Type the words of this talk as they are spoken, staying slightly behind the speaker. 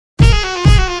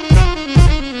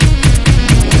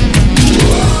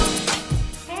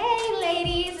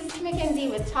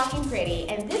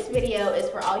video is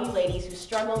for all you ladies who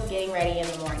struggle getting ready in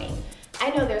the morning. I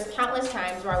know there's countless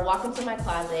times where I walk into my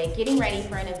closet getting ready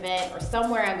for an event or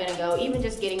somewhere I'm gonna go, even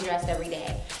just getting dressed every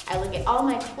day. I look at all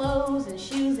my clothes and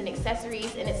shoes and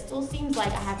accessories and it still seems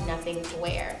like I have nothing to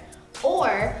wear.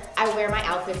 Or I wear my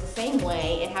outfits the same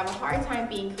way and have a hard time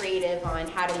being creative on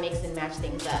how to mix and match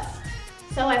things up.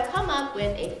 So I've come up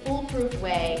with a foolproof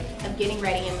way of getting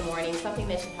ready in the morning, something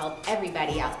that should help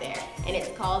everybody out there, and it's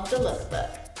called the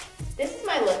lookbook. This is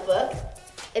my lookbook.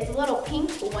 It's a little pink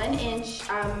 1-inch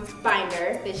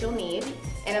binder that you'll need,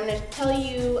 and I'm going to tell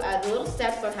you the little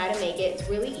steps on how to make it. It's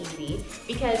really easy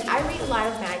because I read a lot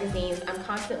of magazines. I'm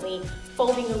constantly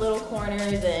folding the little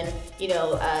corners and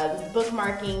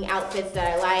bookmarking outfits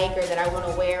that I like or that I want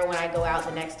to wear when I go out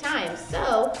the next time.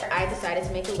 So I decided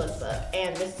to make a lookbook,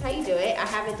 and this is how you do it. I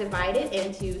have it divided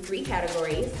into 3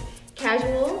 categories: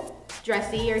 casual,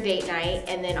 dressy or date night,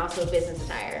 and then also business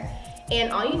attire.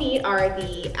 And all you need are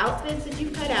the outfits that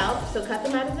you've cut out, so cut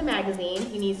them out of the magazine.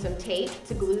 You need some tape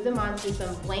to glue them onto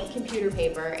some blank computer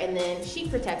paper, and then sheet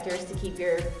protectors to keep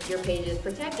your pages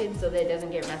protected so that it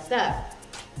doesn't get messed up.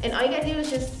 And all you gotta do is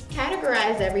just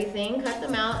categorize everything, cut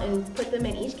them out, and put them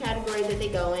in each category that they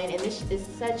go in. And this is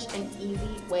such an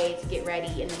easy way to get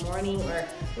ready in the morning, or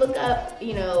look up,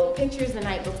 pictures the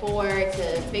night before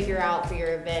to figure out for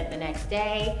your event the next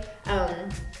day.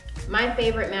 My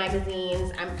favorite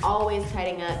magazines, I'm always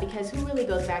cutting up because who really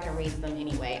goes back and reads them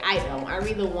anyway? I don't. I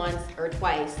read them once or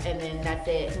twice and then that's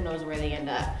it. Who knows where they end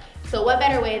up? So what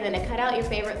better way than to cut out your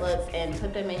favorite looks and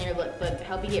put them in your lookbook to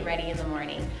help you get ready in the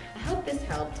morning? I hope this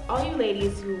helped all you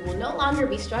ladies who will no longer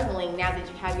be struggling now that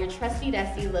you have your trusty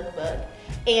dusty lookbook.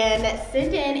 And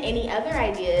send in any other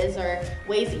ideas or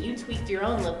ways that you tweaked your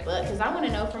own lookbook because I want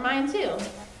to know for mine too.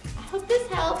 I hope this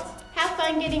helped. Have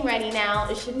fun getting ready now.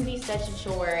 It shouldn't be such a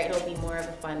chore. It'll be more of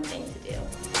a fun thing to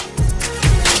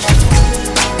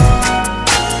do.